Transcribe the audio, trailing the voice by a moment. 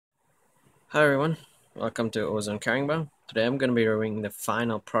Hi everyone, welcome to Ozone Caringbah. Today I'm going to be reviewing the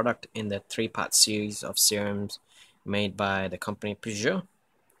final product in the three-part series of serums made by the company Pjur.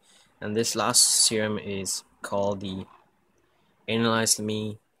 And this last serum is called the Analyze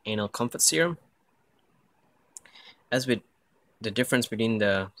Me Anal Comfort Serum. As with the difference between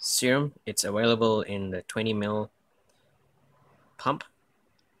the serum, it's available in the 20 ml pump.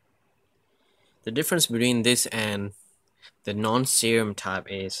 The difference between this and the non-serum type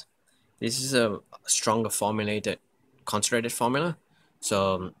is this is a stronger formulated concentrated formula,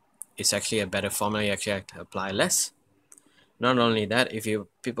 so it's actually a better formula. You actually have to apply less. Not only that, if you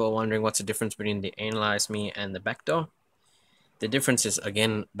people are wondering what's the difference between the Analyze Me and the backdoor, the difference is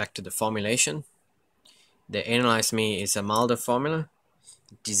again back to the formulation. The Analyze Me is a milder formula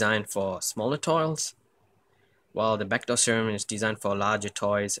designed for smaller toys, while the backdoor serum is designed for larger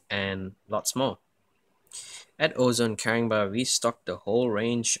toys and lots more. At Ozone Caringbah, we stock the whole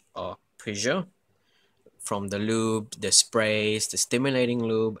range of Pjur, from the lube, the sprays, the stimulating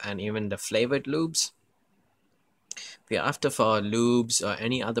lube, and even the flavored lubes. If you're after for lubes or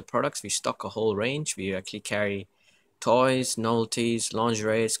any other products, we stock a whole range. We actually carry toys, novelties,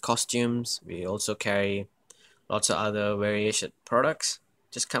 lingeries, costumes. We also carry lots of other variation products.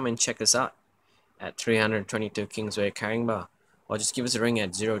 Just come and check us out at 322 Kingsway, Caringbah, or just give us a ring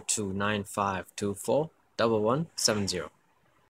at 0295241170.